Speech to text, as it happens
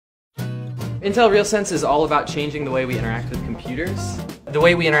Intel RealSense is all about changing the way we interact with computers. The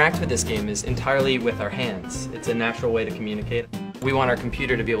way we interact with this game is entirely with our hands. It's a natural way to communicate. We want our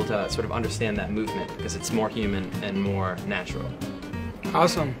computer to be able to sort of understand that movement because it's more human and more natural.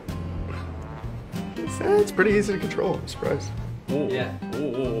 Awesome. It's pretty easy to control, I'm surprised. Ooh. Yeah.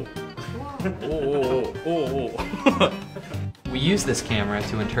 Ooh. Ooh. We use this camera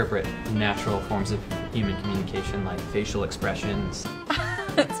to interpret natural forms of human communication like facial expressions.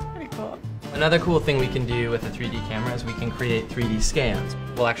 That's pretty cool. Another cool thing we can do with a 3D camera is we can create 3D scans.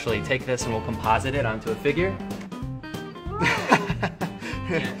 We'll actually take this and we'll composite it onto a figure.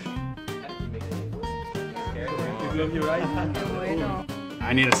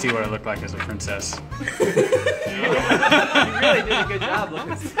 I need to see what I look like as a princess. You really did a good job,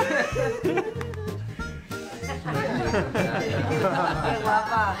 Lucas. I love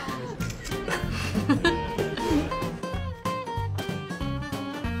that.